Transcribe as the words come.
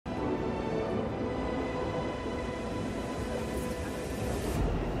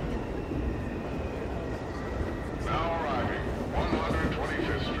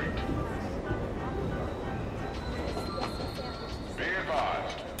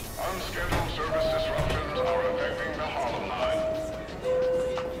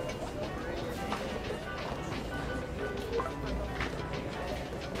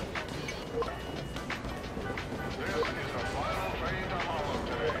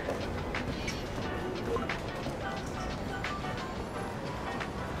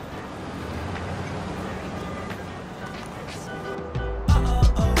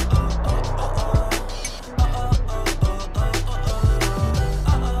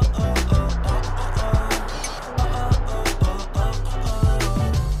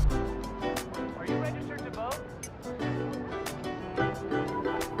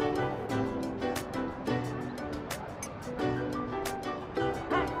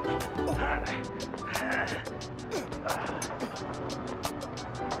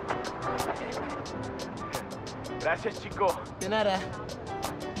Gracias, chico. De nada.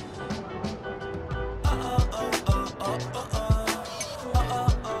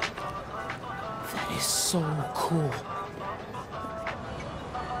 That is so cool.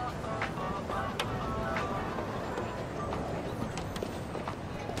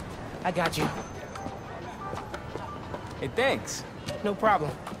 I got you. Hey, thanks. No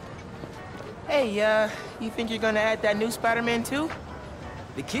problem. Hey, you think you're gonna add that new Spider-Man too?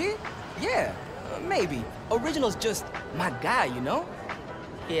 The kid? Yeah, maybe. Original's just my guy, you know?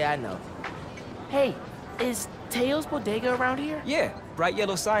 Yeah, I know. Hey, is Teo's Bodega around here? Yeah, bright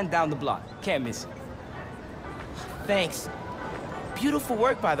yellow sign down the block. Can't miss it. Thanks. Beautiful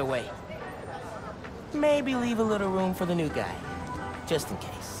work, by the way. Maybe leave a little room for the new guy, just in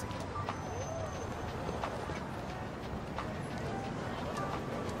case.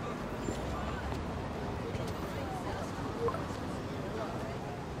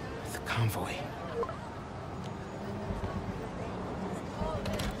 The convoy.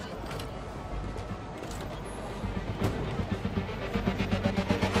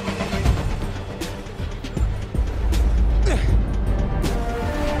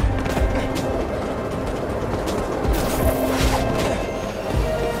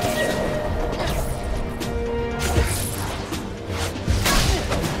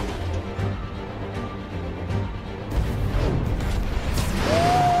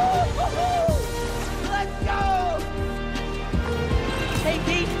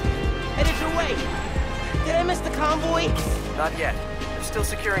 Not yet. They're still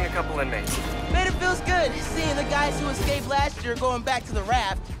securing a couple inmates. Bet it feels good, seeing the guys who escaped last year going back to the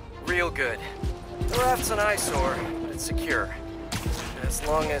raft. Real good. The raft's an eyesore, but it's secure. As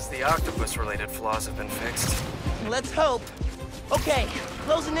long as the octopus-related flaws have been fixed. Let's hope. Okay,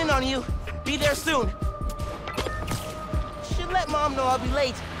 closing in on you. Be there soon. Should let Mom know I'll be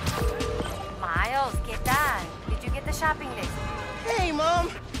late. Miles, ¿qué tal? Did you get the shopping list? Hey, Mom.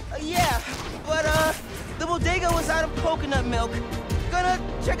 Yeah, but, the bodega was out of coconut milk. Gonna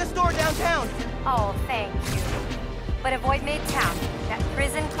check a store downtown. Oh, thank you. But avoid Midtown. That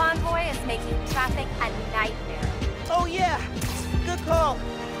prison convoy is making traffic a nightmare. Oh, yeah. Good call.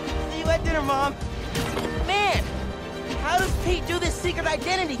 See you at dinner, Mom. Man, how does Pete do this secret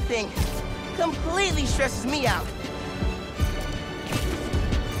identity thing? Completely stresses me out.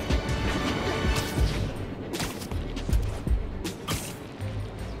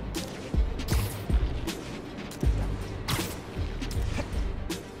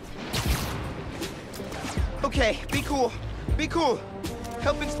 Okay, be cool. Be cool.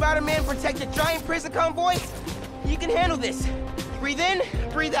 Helping Spider-Man protect a giant prison convoy? You can handle this. Breathe in,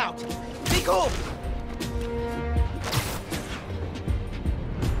 breathe out. Be cool.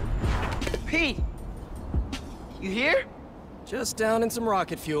 Pete, you here? Just down in some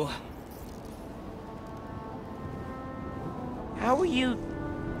rocket fuel. How are you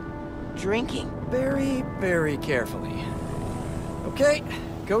drinking? Very, very carefully. Okay,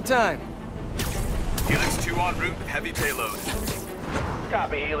 go time. Helix 2 en route with heavy payload.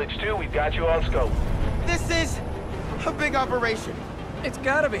 Copy, Helix 2. We've got you on scope. This is a big operation. It's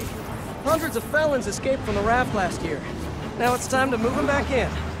gotta be. Hundreds of felons escaped from the raft last year. Now it's time to move them back in.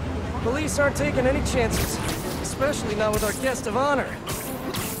 Police aren't taking any chances, especially not with our guest of honor.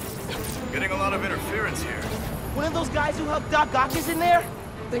 Getting a lot of interference here. One of those guys who helped Doc Ock is in there?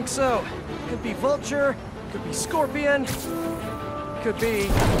 Think so. Could be Vulture, could be Scorpion, could be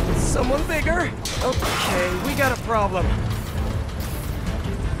someone bigger. Okay, we got a problem.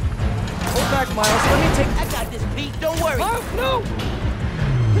 Hold back, Miles. Let me take... I got this, Pete. Don't worry. Oh, no!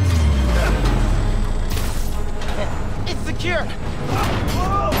 It's secure.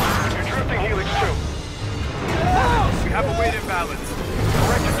 You're drifting, Helix 2. We have a weight imbalance.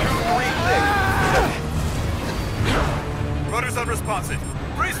 Director 236. Rudder's unresponsive.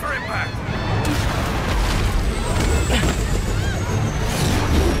 Brace for impact.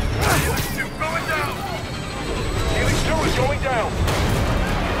 Helix 2 going down. Helix 2 is going down.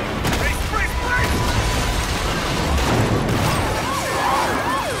 Brace, brace, brace!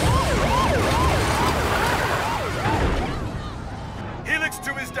 Helix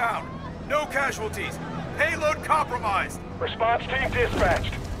 2 is down. No casualties. Payload compromised. Response team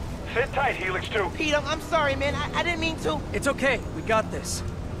dispatched. Sit tight, Helix 2. Pete, I'm sorry, man. I didn't mean to. It's okay. We got this.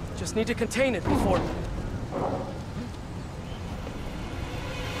 Just need to contain it before...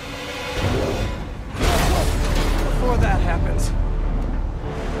 Before that happens.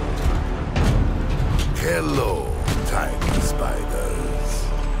 Hello, tiny spiders.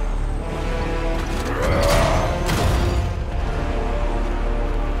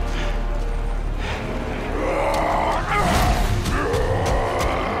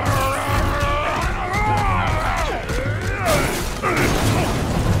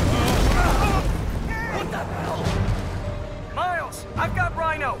 I've got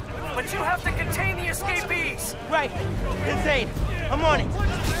Rhino, but you have to contain the escapees. Right. Insane. I'm on it.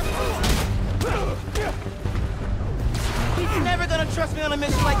 He's never gonna trust me on a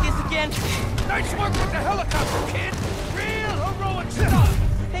mission like this again. Nice work with the helicopter, kid! Real heroic stuff!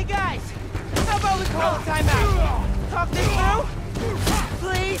 Hey guys, how about we call a timeout? Talk this through?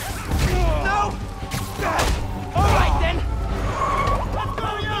 Please? No? All right then. Let's go,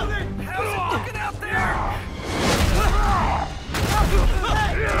 Yogi! How's it looking out there?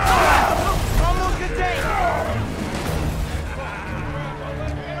 Almost contained.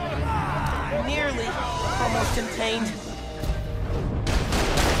 Nearly almost contained.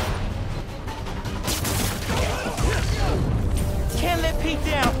 Can't let Pete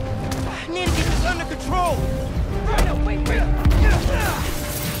down. I need to get this under control. Rhino, wait!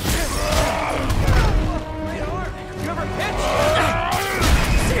 You ever pitch?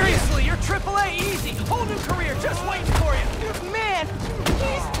 Seriously, you're AAA easy. Whole new career just waiting for you. Man,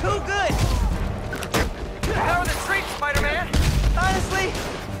 he's too good. How are the streets, Spider-Man? Honestly,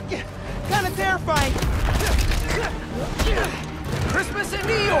 kind of terrifying. Christmas in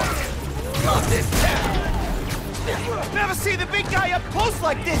New York. Love this town. Never see the big guy up close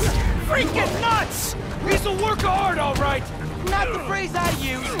like this. Freaking nuts! He's a work of art, all right! Not the phrase I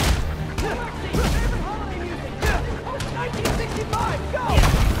use. 1965, go!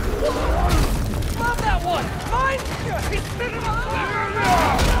 Love that one! Mine?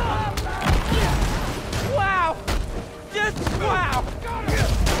 Wow! Just wow!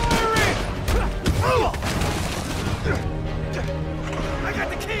 I got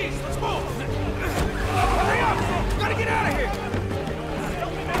the keys! Let's move! Hurry up! Gotta get out of here!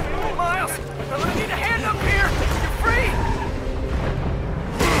 Miles, I'm gonna need a hand up here! You're free!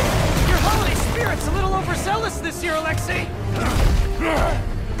 Your holiday spirit's a little overzealous this year, Alexei!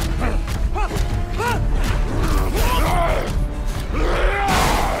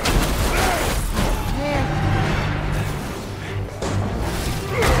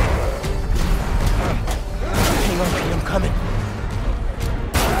 Hang on, Pete, I'm coming.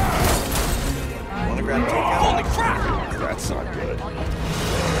 Wanna grab takeout? Holy crap! That's not good.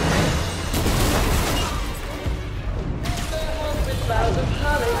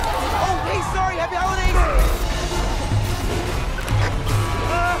 Oh, hey, sorry, happy holidays!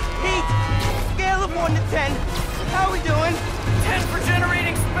 Pete, scale of 1 to 10. How we doing? 10 for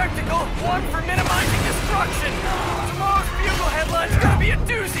generating spectacle, 1 for minimizing destruction. Tomorrow's bugle headline's gonna be a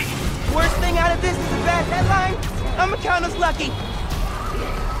doozy. Worst thing out of this is a bad headline. I'ma count us lucky.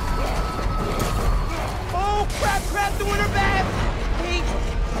 Oh, crap, doing her bad. Pete,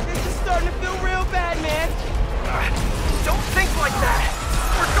 this is starting to feel real bad, man. Don't think like that.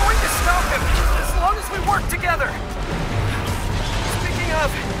 We're going to stop him, as long as we work together. Speaking of,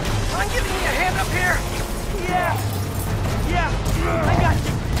 mind giving me a hand up here? Yeah, I got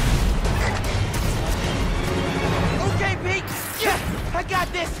you. Okay, Pete. Yeah, I got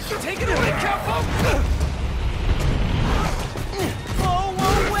this. Take it away, Capo! Oh,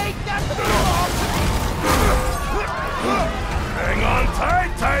 wait, that's the ball. Hang on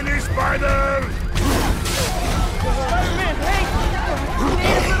tight, tiny spider! Spider-Man, hey!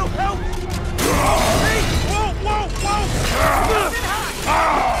 Need a little help? Hey! Whoa!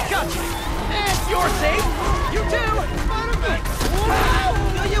 Gotcha! And you're safe! You too! Spider-Man! Wow!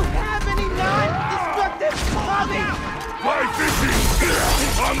 Do you have any non-destructive hobbies? Fly fishing!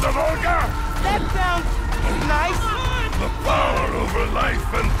 On the Volga! That sounds nice. The power over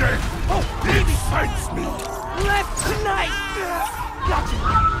life and death! Oh, It excites me! let's tonight! Gotcha!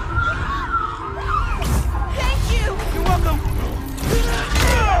 Thank you! You're welcome!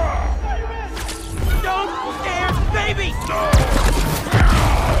 Don't scare babies!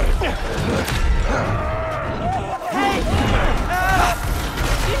 Hey!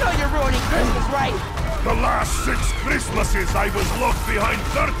 You know you're ruining Christmas, right? The last 6 Christmases I was locked behind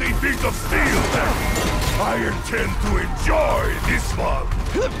 30 feet of steel! I intend to enjoy this one!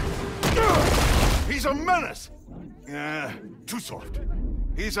 He's a menace! Too soft.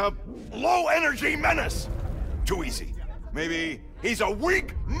 He's a low-energy menace! Too easy. Maybe he's a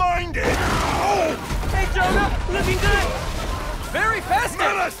weak-minded! Oh! Hey, Jonah! Looking good! Very festive!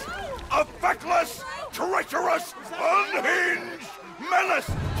 Menace! A feckless, treacherous, unhinged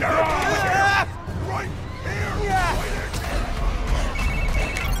menace! Jeremiah! Right here!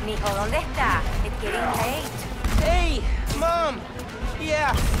 Mijo, ¿dónde está? It's getting late. Hey, Mom!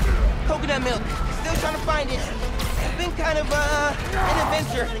 Yeah, coconut milk. Still trying to find it. It's been kind of, an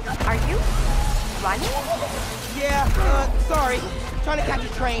adventure. Are you running? Yeah, sorry. Trying to catch a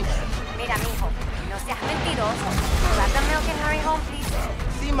train. Mira, mijo, no seas mentiroso. Grab the milk and hurry home, please.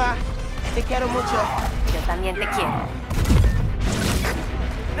 Sí, ma. Te quiero mucho. Yo también te quiero.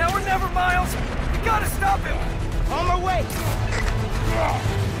 Stop him! On my way!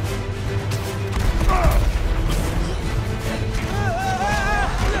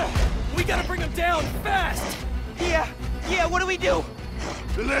 We gotta bring him down, fast! Yeah, what do we do?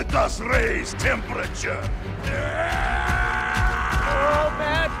 Let us raise temperature. Oh,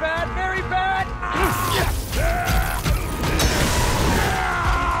 bad, very bad!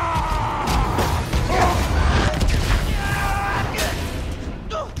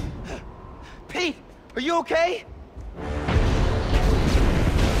 Pete, are you okay?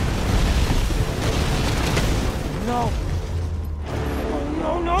 No.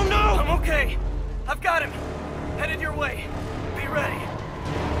 No! I'm okay. I've got him. Headed your way. Be ready.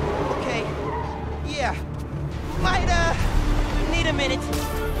 Okay. Yeah. Might, need a minute.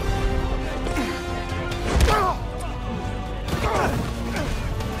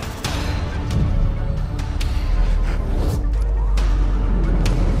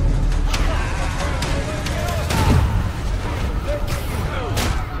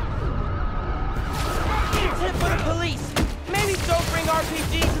 Tip for the police. Maybe don't bring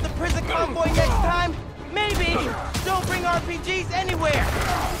RPGs to the prison convoy next time. Maybe don't bring RPGs anywhere.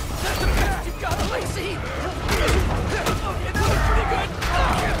 That's the best you've got, Lacey! Okay, that was pretty good!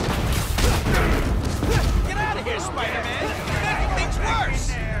 Get out of here, Spider-Man! You're making things worse!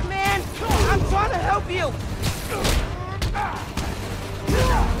 Man, I'm trying to help you.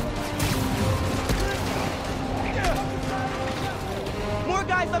 More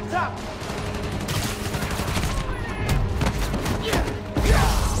guys up top.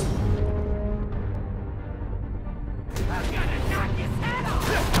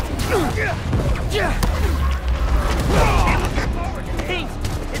 Pete,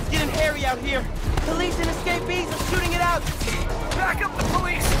 it's getting hairy out here. Police and escapees are shooting it out. Back up the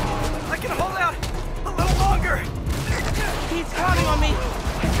police! I can hold out a little longer! He's counting on me.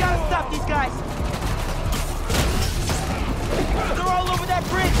 He's gotta stop these guys. They're all over that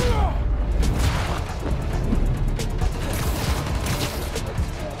bridge.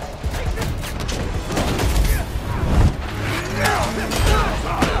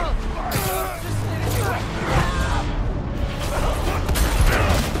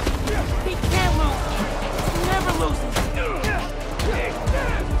 He can't lose. He never loses.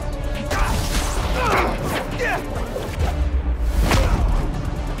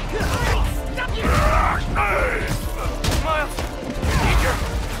 Miles! Need your...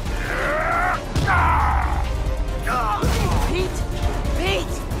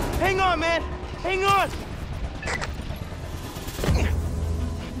 Pete! Hang on, man! Hang on!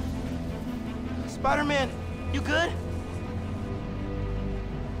 Spider-Man, you good?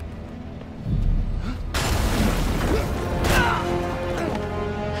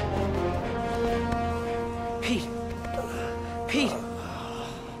 Pete! Pete!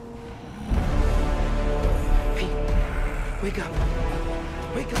 Pete! Wake up!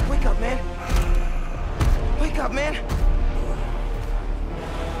 Wake up, man! Wake up, man!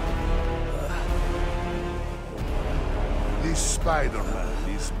 This Spider-Man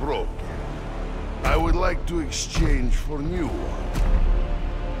is broken. I would like to exchange for new one.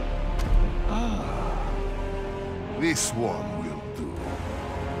 This one will do.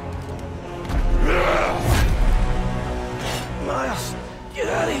 Miles, get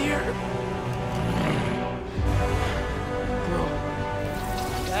out of here! Bro.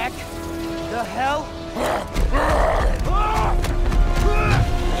 Back the hell?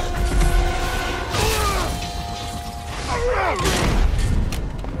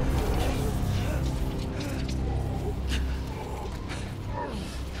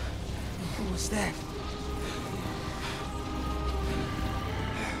 What was that?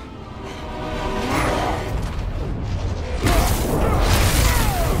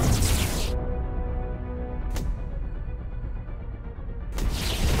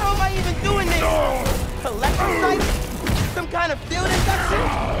 How am I even doing this? Electrocyte? Some kind of field infection?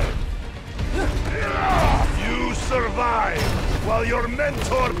 You survive while your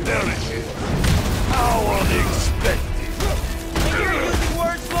mentor perishes. How unexpected. And you're using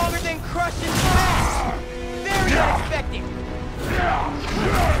words longer than crush and smash! Very unexpected!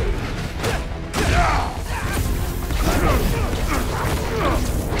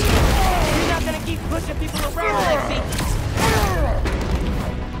 You're not gonna keep pushing people around, Lexi!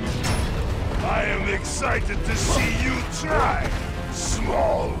 I am excited to see you try,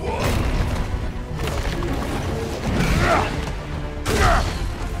 small one.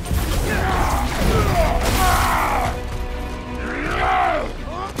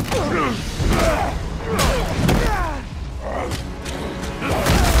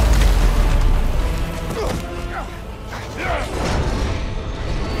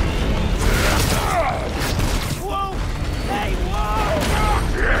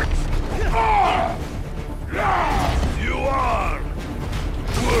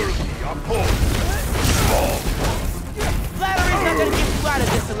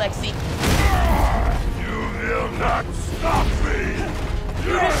 Lexi. You will not stop me!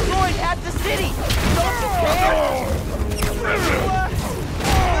 You destroyed half the city! Don't you care?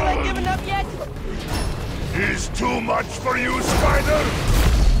 Feel like giving up yet? Is too much for you, Spider?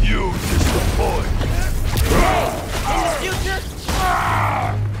 You disappoint. In the future?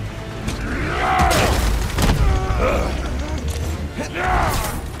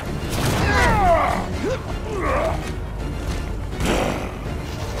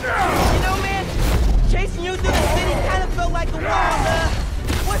 You know, man, chasing you through the city kind of felt like a wild,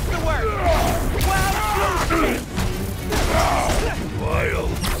 what's the word? Wild goose chase.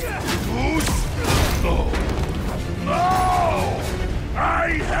 Wild goose? No. No! I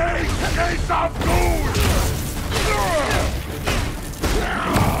hate chase of goose!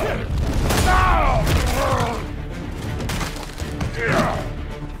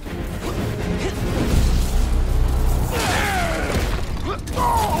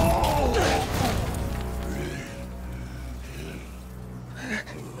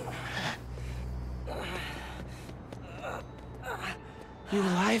 You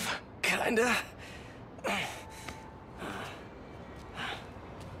alive? Kinda.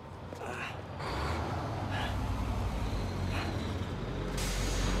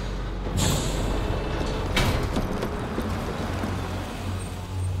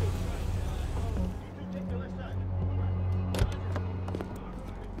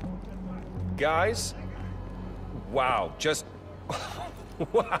 Guys? Wow, just...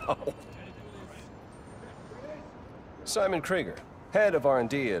 wow. Simon Krieger, head of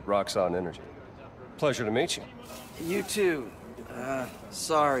R&D at Roxxon Energy. Pleasure to meet you. You too.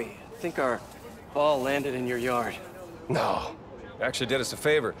 Sorry. I think our ball landed in your yard. No, actually did us a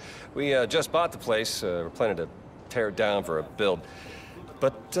favor. We just bought the place. We're planning to tear it down for a build.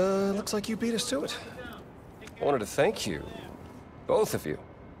 But looks like you beat us to it. I wanted to thank you, both of you.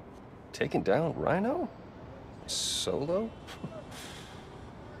 Taking down Rhino? Solo?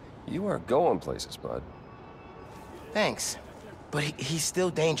 You are going places, bud. Thanks. But he's still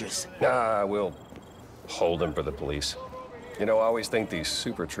dangerous. Nah, we'll hold him for the police. You know, I always think these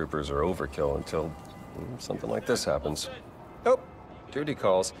super troopers are overkill until something like this happens. Oh, duty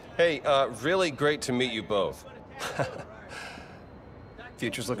calls. Hey, really great to meet you both.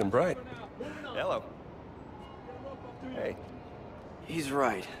 Future's looking bright. Hello. Hey. He's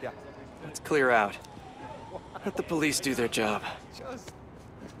right. Yeah. Let's clear out. Let the police do their job.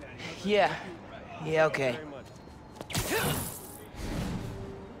 Yeah. Yeah, okay.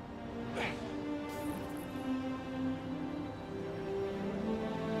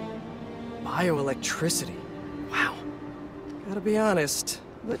 Bioelectricity. Wow. Gotta be honest,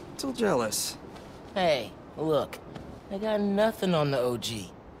 little jealous. Hey, look. I got nothing on the OG.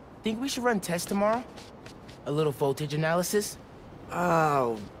 Think we should run tests tomorrow? A little voltage analysis?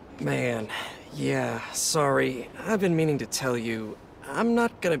 Oh, man. Yeah, sorry. I've been meaning to tell you, I'm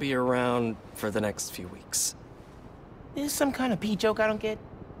not gonna be around for the next few weeks. Is some kind of pee joke I don't get?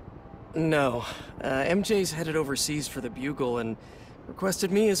 No. MJ's headed overseas for the Bugle and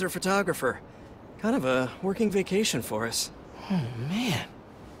requested me as her photographer. Kind of a working vacation for us. Oh, man.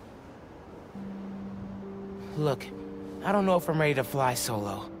 Look, I don't know if I'm ready to fly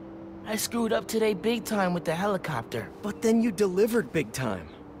solo. I screwed up today big time with the helicopter. But then you delivered big time.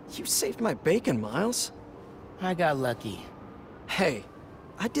 You saved my bacon, Miles. I got lucky. Hey,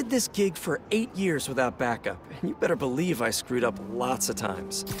 I did this gig for 8 years without backup, and you better believe I screwed up lots of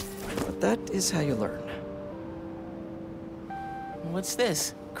times. But that is how you learn. What's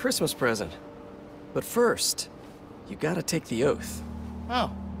this? Christmas present. But first, you gotta take the oath.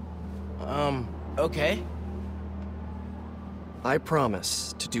 Oh. Okay. I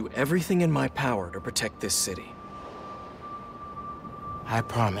promise to do everything in my power to protect this city. I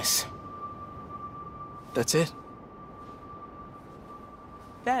promise. That's it?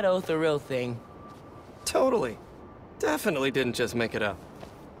 That oath a real thing. Totally. Definitely didn't just make it up.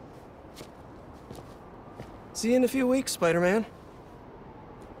 See you in a few weeks, Spider-Man.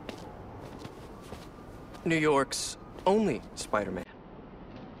 New York's only Spider-Man.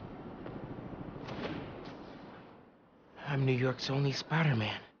 I'm New York's only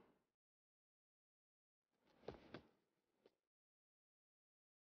Spider-Man.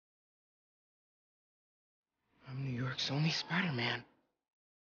 I'm New York's only Spider-Man.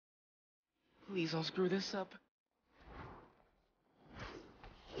 Please don't screw this up.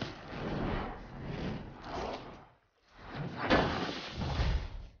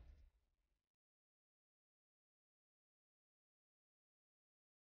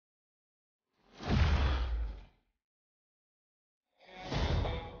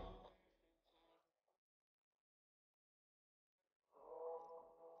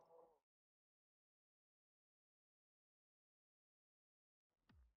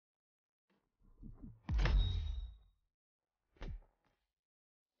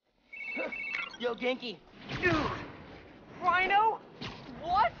 Yo, Genki. Dude! Rhino?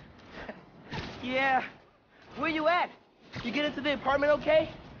 What? Yeah. Where you at? You get into the apartment okay?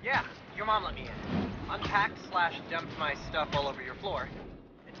 Yeah, your mom let me in. Unpacked/dumped my stuff all over your floor.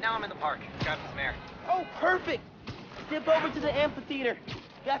 And now I'm in the park, grabbing some air. Oh, perfect. Dip over to the amphitheater.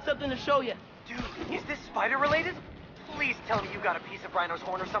 Got something to show you. Dude, is this spider related? Please tell me you got a piece of Rhino's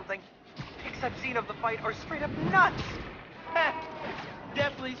horn or something. Pics I've seen of the fight are straight up nuts.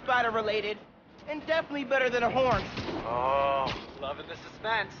 Definitely spider related. And definitely better than a horn. Oh, loving the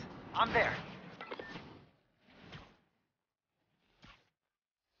suspense. I'm there.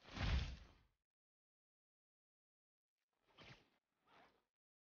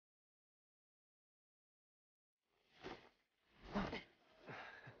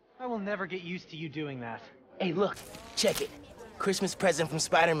 I will never get used to you doing that. Hey, look. Check it. Christmas present from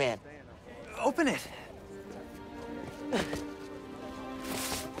Spider-Man. Open it.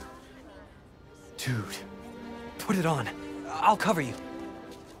 Dude, put it on. I'll cover you.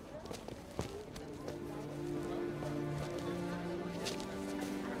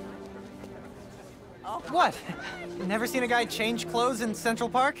 What? Never seen a guy change clothes in Central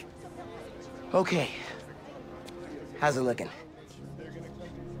Park? Okay. How's it looking?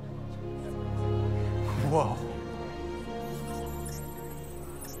 Whoa.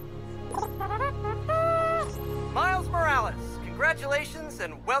 Miles Morales, congratulations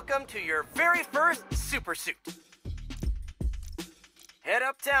and welcome to your very first super suit. Head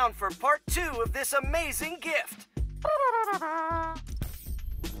uptown for part 2 of this amazing gift.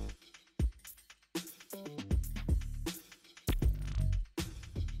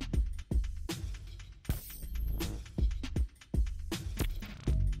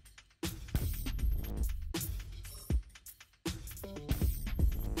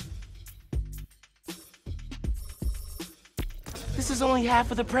 This is only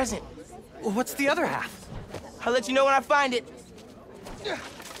half of the present. What's the other half? I'll let you know when I find it.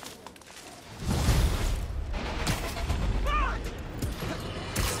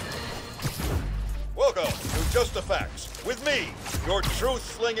 Welcome to Just the Facts with me, your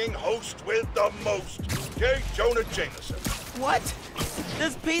truth-slinging host with the most, J. Jonah Jameson. What?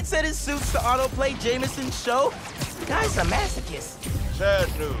 Does Pete set his suits to autoplay Jameson's show? Guy's a masochist. Sad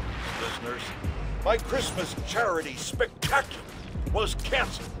news, listeners. My Christmas charity spectacular was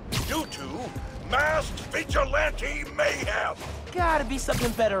canceled due to masked vigilante mayhem. Gotta be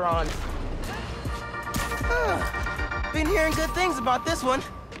something better on. Been hearing good things about this one.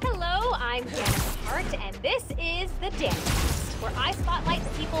 Hello, I'm Jennifer Hart, and this is The Depicts, where I spotlight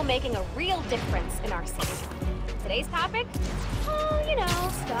the people making a real difference in our city. Today's topic? Oh, you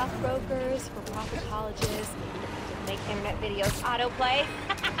know, stockbrokers, for-profit colleges, to make internet videos autoplay.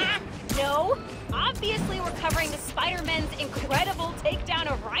 No, obviously we're covering the Spider-Man's incredible takedown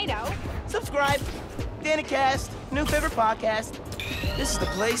of Rhino. Subscribe. DanaCast, new favorite podcast. This is the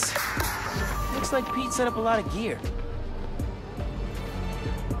place. Looks like Pete set up a lot of gear.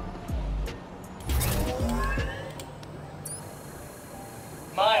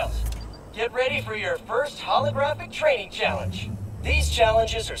 Miles, get ready for your first holographic training challenge. These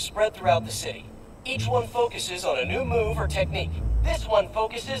challenges are spread throughout the city. Each one focuses on a new move or technique. This one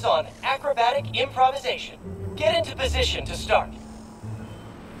focuses on acrobatic improvisation. Get into position to start.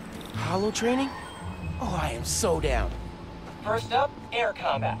 Holo training? Oh, I am so down. First up, air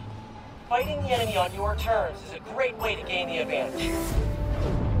combat. Fighting the enemy on your terms is a great way to gain the advantage.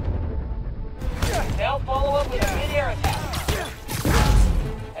 Now follow up with a mid-air attack.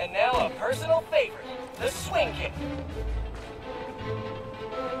 And now a personal favorite, the swing kick.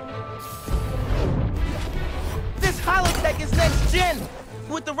 This holotech is next gen.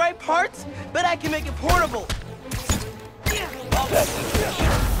 With the right parts, bet I can make it portable.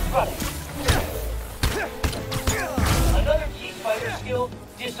 Running. Another key fighter skill,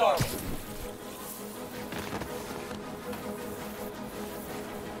 disarming.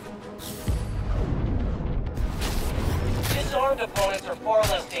 Disarmed opponents are far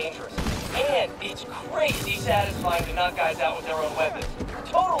less dangerous. And it's crazy satisfying to knock guys out with their own weapons.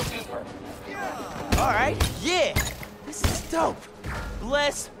 Total twofer. All right, yeah. This is dope.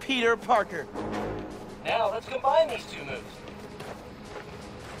 Bless Peter Parker. Now let's combine these two moves.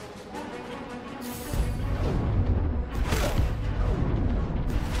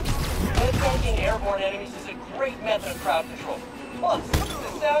 Attacking airborne enemies is a great method of crowd control. Plus,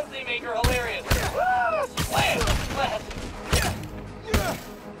 the sounds they make are hilarious. Slam! Slam!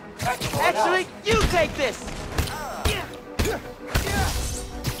 Actually, you take this.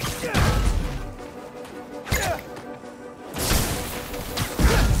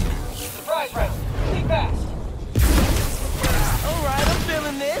 Surprise round. Think fast. All right, I'm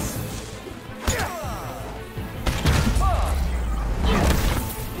feeling this.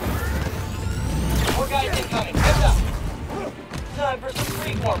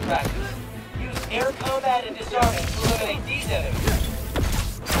 nomad and disarming to eliminate these enemies.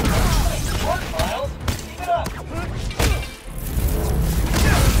 Nice work, Miles. Keep it up. Doing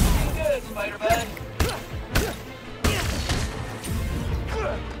good, Spider-Man.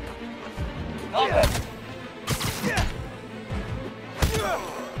 Okay.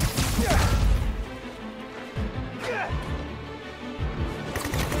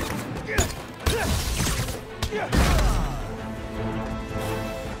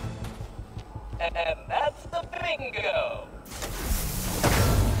 And that's the bingo!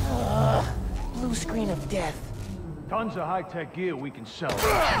 Blue screen of death. Tons of high-tech gear we can sell.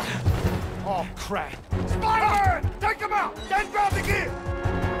 Oh, crap. Spider-Man! Take him out! Then grab the gear!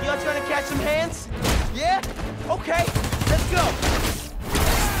 Y'all trying to catch some hands? Yeah? Okay, let's go.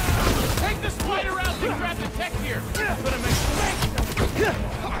 Take the spider out and grab the tech gear. Gonna make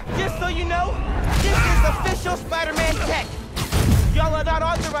Just so you know, this is official Spider-Man tech. Y'all are not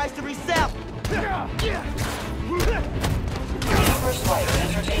authorized to resell. Sony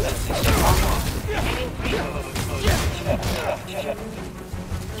Entertainment 65.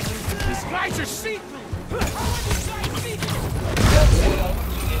 These guys are see-through.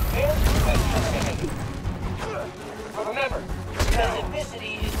 Remember,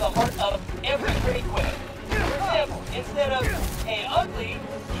 specificity is the heart of every great weapon. For example, instead of, hey, ugly,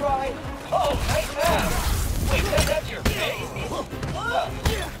 try, oh, nice ass. Wait, that's your face?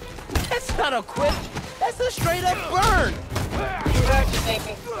 That's not a quip. That's a straight-up burn. You're actually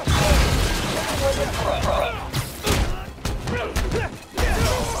thinking,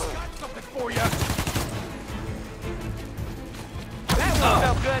 Something for you. That one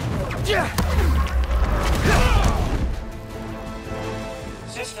felt good.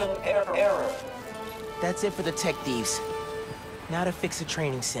 System error. That's it for the tech thieves. Now to fix a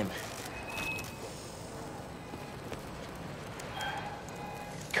training sim.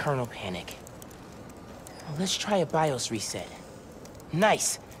 Kernel panic. Well, let's try a BIOS reset.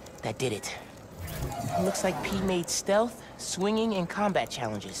 Nice. That did it. Looks like P made stealth, swinging, and combat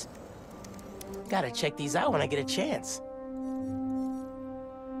challenges. Gotta check these out when I get a chance.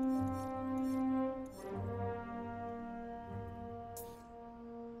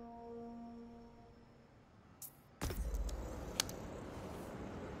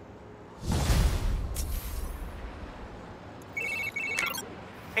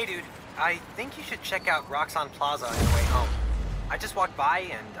 Hey dude, I think you should check out Roxxon Plaza on your way home. I just walked by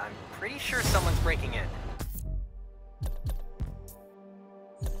and I'm pretty sure someone's breaking in.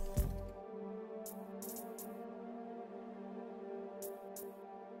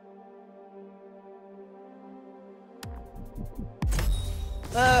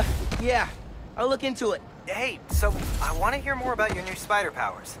 Yeah. I'll look into it. Hey, so I want to hear more about your new spider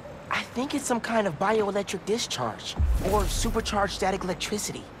powers. I think it's some kind of bioelectric discharge, or supercharged static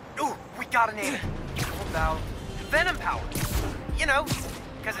electricity. Ooh, we got a name. How about Venom powers? You know,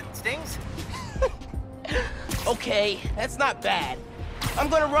 because it stings. Okay, that's not bad. I'm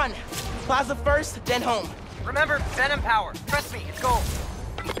gonna run. Plaza first, then home. Remember, Venom power. Trust me, it's gold.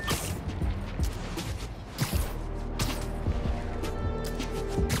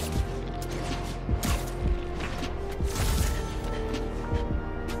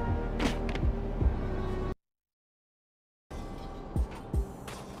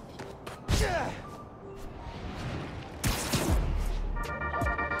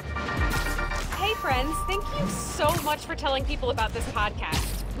 Friends, thank you so much for telling people about this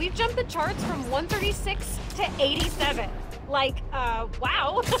podcast. We've jumped the charts from 136 to 87. Like,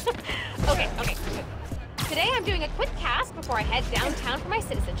 wow. Okay. Today I'm doing a quick cast before I head downtown for my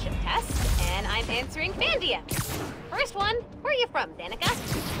citizenship test, and I'm answering fan DMs. First one, where are you from, Danica?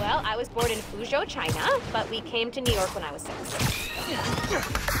 Well, I was born in Fuzhou, China, but we came to New York when I was 6.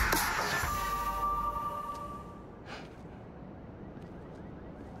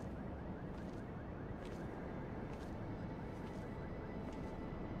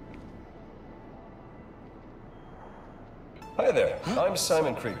 Hi there, I'm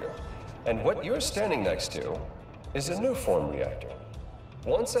Simon Krieger, and what you're standing next to is a new form reactor.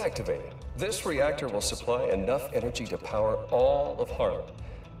 Once activated, this reactor will supply enough energy to power all of Harlem.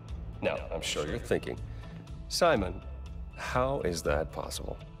 Now, I'm sure you're thinking, Simon, how is that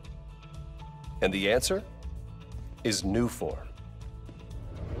possible? And the answer is new form.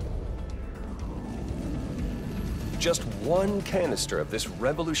 Just one canister of this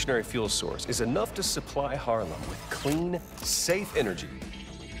revolutionary fuel source is enough to supply Harlem with clean, safe energy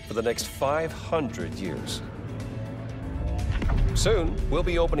for the next 500 years. Soon, we'll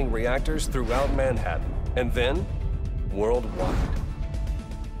be opening reactors throughout Manhattan, and then worldwide.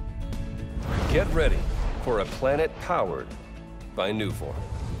 Get ready for a planet powered by Nuform.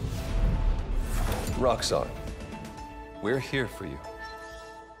 Roxxon, we're here for you.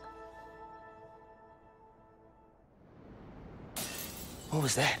 What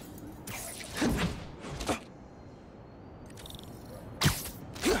was that?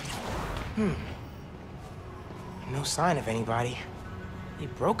 No sign of anybody. They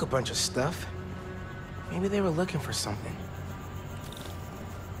broke a bunch of stuff. Maybe they were looking for something.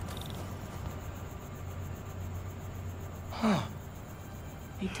 Huh.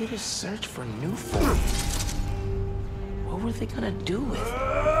 They did a search for new form. What were they gonna do with it?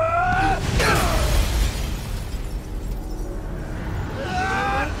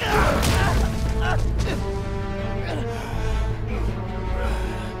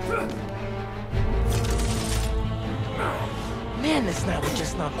 Man, this night would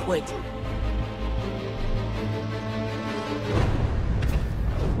just not quit.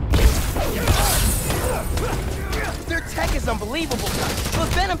 Their tech is unbelievable, but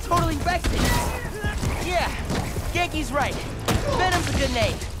Venom totally wrecks it. Yeah, Genki's right. Venom's a good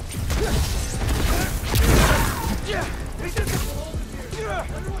name.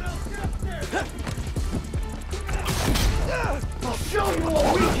 I'll show you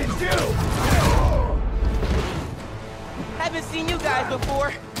what we can do! Haven't seen you guys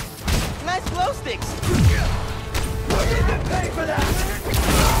before. Nice glow sticks. You didn't pay for that!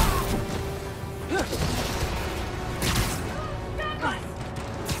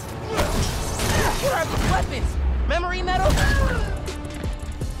 What are these weapons? Memory metal?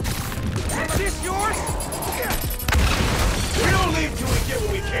 Is this yours? We don't leave till we get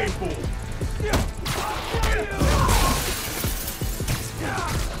what we came for.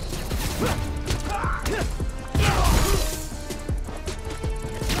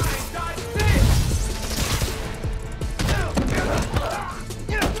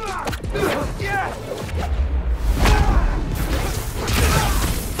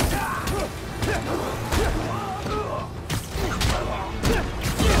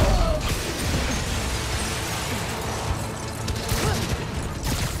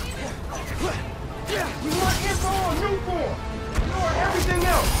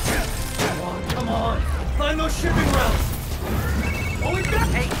 Find those shipping routes! Oh, we got...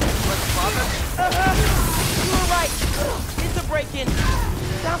 Hey, what's the problem? You were right. It's a break-in.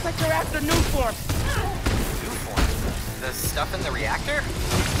 Sounds like they're after new form. New form? The stuff in the reactor?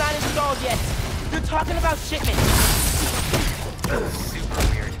 It's not installed yet. They're talking about shipment. Super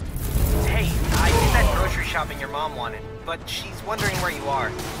weird. Hey, I did that grocery shopping your mom wanted, but she's wondering where you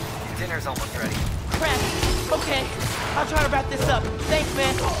are. Dinner's almost ready. Crap. Okay, I'll try to wrap this up. Thanks,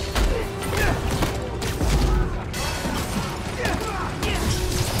 man.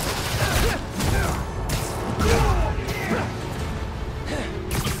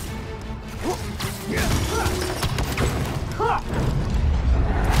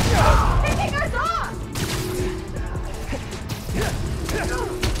 Taking us off!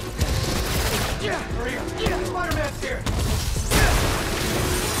 Spider-Man's here!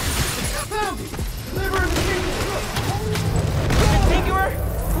 Found him! Deliver him to Configurer?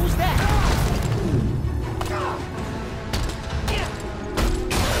 Who's that?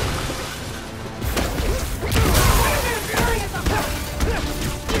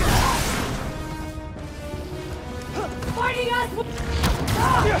 Fighting us!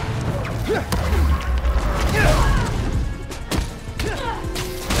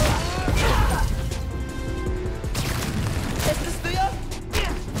 Is this the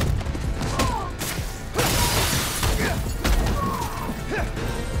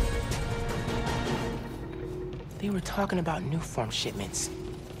They were talking about new form shipments.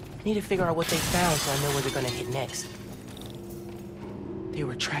 I need to figure out what they found so I know where they're gonna hit next. They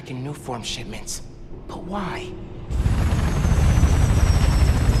were tracking new form shipments. But why?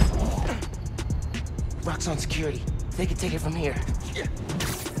 Roxxon security. They can take it from here.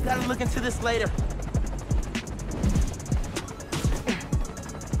 Gotta look into this later.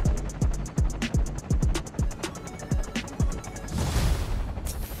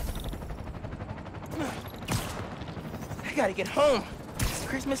 I gotta get home.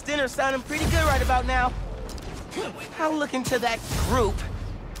 Christmas dinner's sounding pretty good right about now. I'll look into that group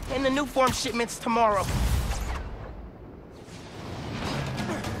and the new form shipments tomorrow.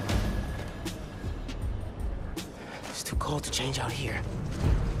 It's too cold to change out here.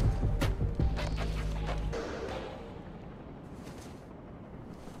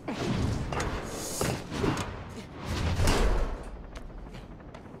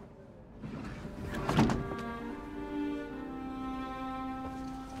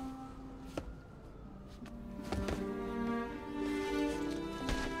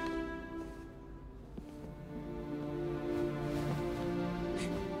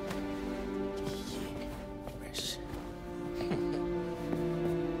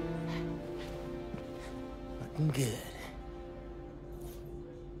 good.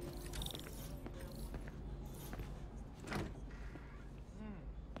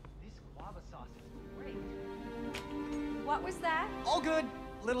 This guava sauce is great. What was that? All good.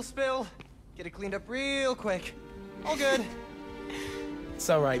 Little spill. Get it cleaned up real quick. All good. It's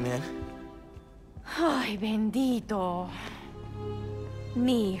all right, man. Ay, bendito.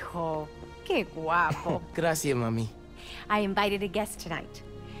 Mi hijo. Qué guapo. Gracias, mami. I invited a guest tonight.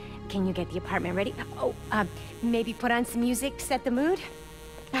 Can you get the apartment ready? Oh, maybe put on some music to set the mood?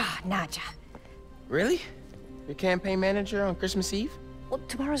 Ah, Naja. Really? Your campaign manager on Christmas Eve? Well,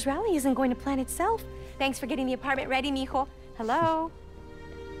 tomorrow's rally isn't going to plan itself. Thanks for getting the apartment ready, mijo. Hello?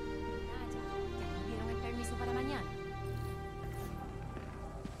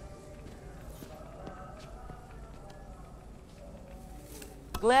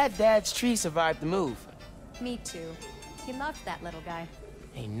 Glad Dad's tree survived the move. Me too. He loved that little guy.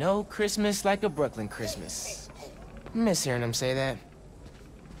 Ain't no Christmas like a Brooklyn Christmas. Miss hearing him say that.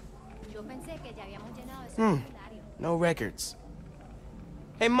 No records.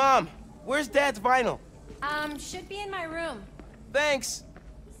 Hey, Mom, where's Dad's vinyl? Should be in my room. Thanks.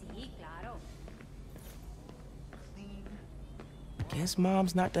 Sí, claro. Guess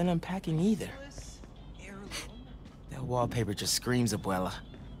Mom's not done unpacking either. That wallpaper just screams Abuela.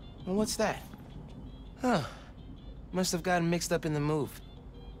 Well, what's that? Huh. Must have gotten mixed up in the move.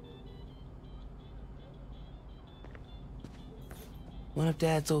 One of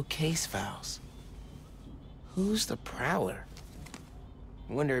Dad's old case files. Who's the Prowler?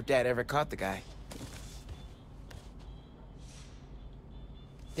 I wonder if Dad ever caught the guy.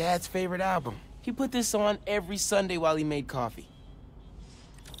 Dad's favorite album. He put this on every Sunday while he made coffee.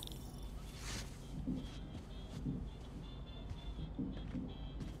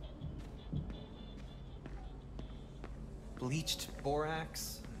 Bleached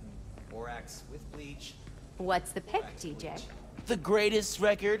borax, borax with bleach. What's the pick, DJ? The greatest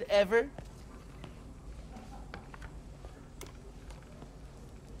record ever?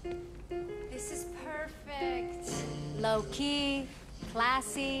 This is perfect. Low-key,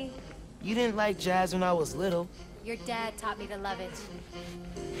 classy. You didn't like jazz when I was little. Your dad taught me to love it.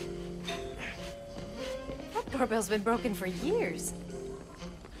 That doorbell's been broken for years.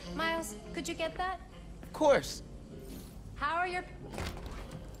 Miles, could you get that? Of course. How are your...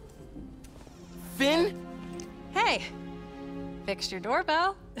 Finn? Hey! Fixed your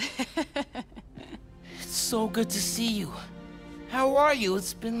doorbell. It's so good to see you. How are you?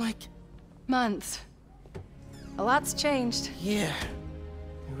 It's been like... months. A lot's changed. Yeah,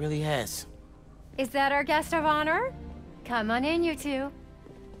 it really has. Is that our guest of honor? Come on in, you two.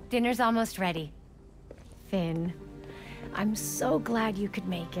 Dinner's almost ready. Finn, I'm so glad you could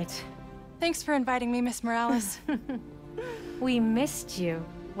make it. Thanks for inviting me, Miss Morales. We missed you.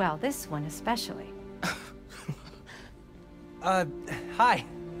 Well, this one especially. Hi.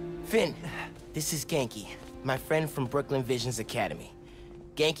 Finn, this is Genki, my friend from Brooklyn Visions Academy.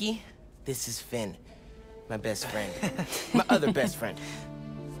 Genki, this is Finn, my best friend. My other best friend.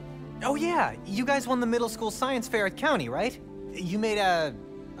 Oh yeah, you guys won the middle school science fair at County, right? You made a...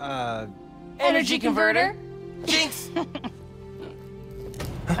 Energy converter? Jinx!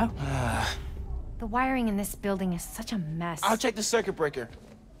 The wiring in this building is such a mess. I'll check the circuit breaker.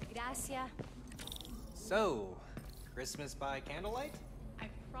 Gracias. So, Christmas by candlelight? I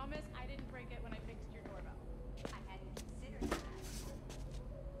promise I didn't break it when I fixed your doorbell. I hadn't considered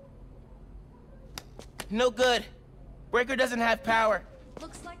that. No good. Breaker doesn't have power.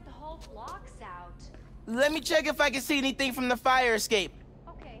 Looks like the whole block's out. Let me check if I can see anything from the fire escape.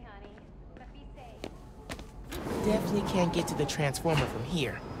 Okay, honey. But be safe. Definitely can't get to the transformer from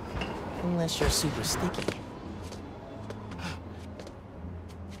here. Unless you're super sticky.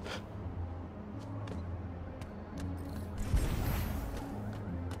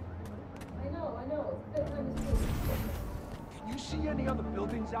 Can you see any other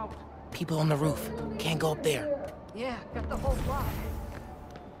buildings out? People on the roof. Can't go up there. Yeah, got the whole block.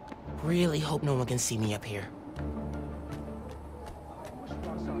 Really hope no one can see me up here.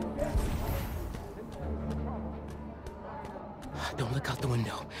 Don't look out the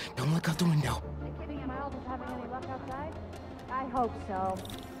window. Don't look out the window. Miles is having any luck outside? I hope so.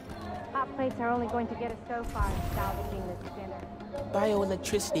 Hot plates are only going to get us so far in salvaging this dinner.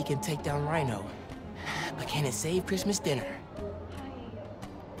 Bioelectricity can take down Rhino. But can it save Christmas dinner?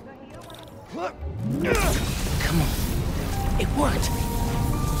 Come on. It worked!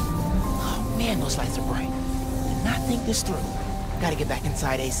 Oh man, those lights are bright. Did not think this through. Gotta get back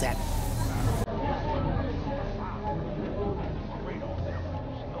inside ASAP.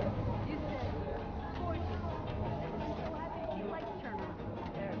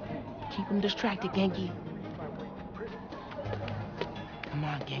 Keep him distracted, Genki.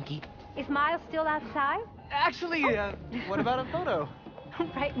 Ganke. Is Miles still outside? Actually, what about a photo?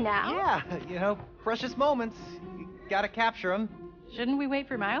 Right now? Yeah, you know, precious moments. You gotta capture them. Shouldn't we wait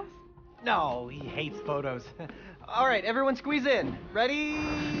for Miles? No, he hates photos. All right, everyone squeeze in.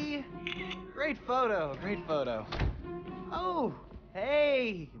 Ready? Great photo, great photo. Oh,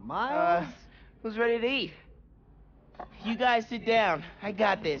 hey, Miles. Who's ready to eat? You guys sit down. I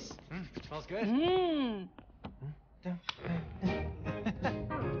got this. Smells good. Mmm.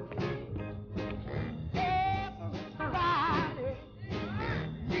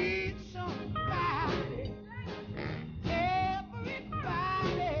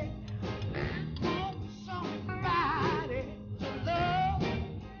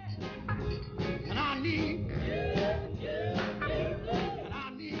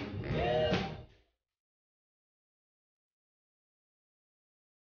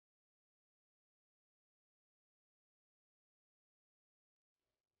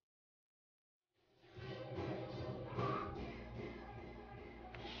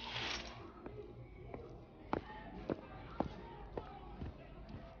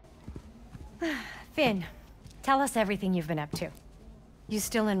 Finn, tell us everything you've been up to. You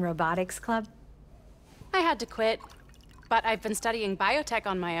still in robotics club? I had to quit, but I've been studying biotech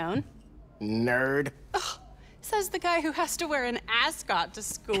on my own. Nerd. Ugh, says the guy who has to wear an ascot to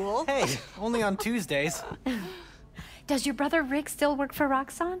school. Hey, only on Tuesdays. Does your brother Rick still work for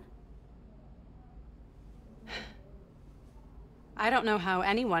Roxxon? I don't know how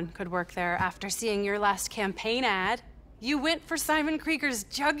anyone could work there after seeing your last campaign ad. You went for Simon Krieger's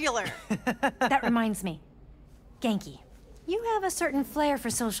jugular. That reminds me. Ganke, you have a certain flair for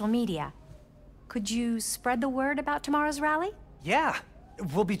social media. Could you spread the word about tomorrow's rally? Yeah,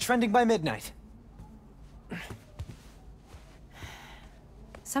 we'll be trending by midnight.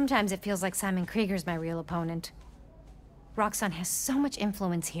 Sometimes it feels like Simon Krieger's my real opponent. Roxxon has so much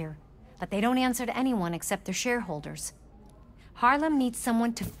influence here, but they don't answer to anyone except their shareholders. Harlem needs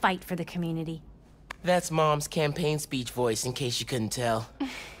someone to fight for the community. That's Mom's campaign speech voice, in case you couldn't tell.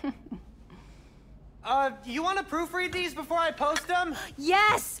 You want to proofread these before I post them?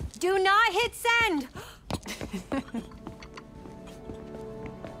 Yes! Do not hit send!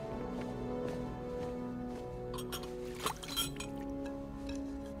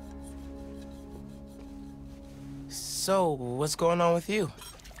 So, what's going on with you?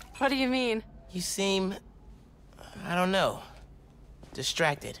 What do you mean? You seem... I don't know.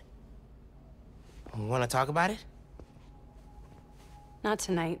 Distracted. Want to talk about it? Not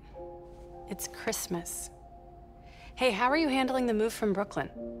tonight. It's Christmas. Hey, how are you handling the move from Brooklyn?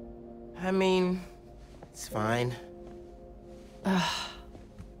 I mean, it's fine. Ugh.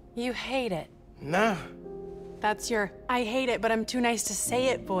 You hate it. Nah. That's your I hate it, but I'm too nice to say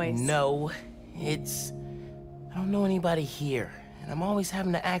it voice. No, it's... I don't know anybody here, and I'm always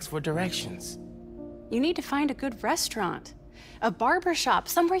having to ask for directions. You need to find a good restaurant. A barber shop,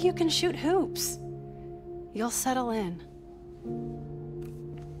 somewhere you can shoot hoops. You'll settle in.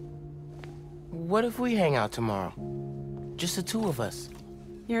 What if we hang out tomorrow? Just the two of us.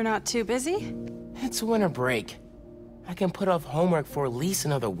 You're not too busy? It's winter break. I can put off homework for at least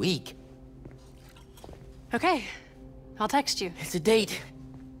another week. Okay, I'll text you. It's a date.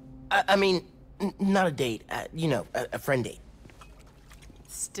 I mean, not a date. You know, a friend date.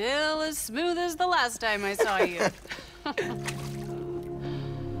 Still as smooth as the last time I saw you.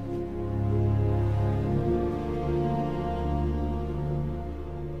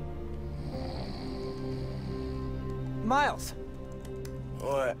 Miles.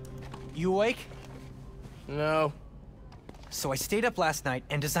 What? You awake? No. So I stayed up last night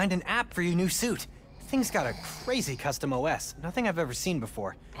and designed an app for your new suit. Thing's got a crazy custom OS, nothing I've ever seen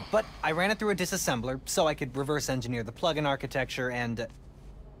before. But I ran it through a disassembler so I could reverse engineer the plugin architecture and...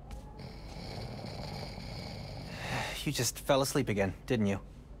 You just fell asleep again, didn't you?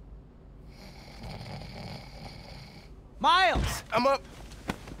 Miles! I'm up.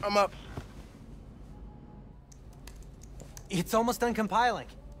 I'm up. It's almost done compiling.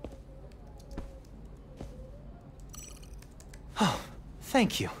 Oh,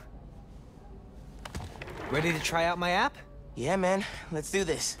 thank you. Ready to try out my app? Yeah, man. Let's do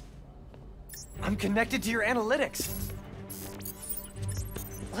this. I'm connected to your analytics.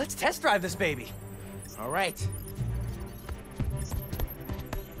 Let's test drive this baby. All right.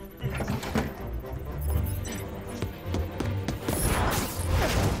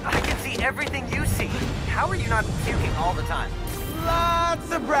 I can see everything you see. How are you not puking all the time?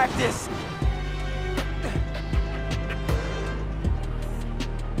 Lots of practice.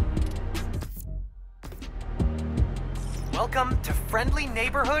 Welcome to Friendly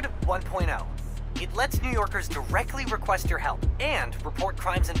Neighborhood 1.0. It lets New Yorkers directly request your help and report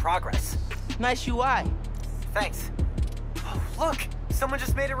crimes in progress. Nice UI. Thanks. Oh, look! Someone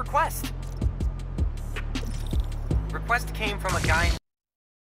just made a request. Request came from a guy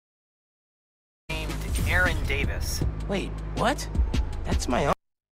named Aaron Davis. Wait, what? That's my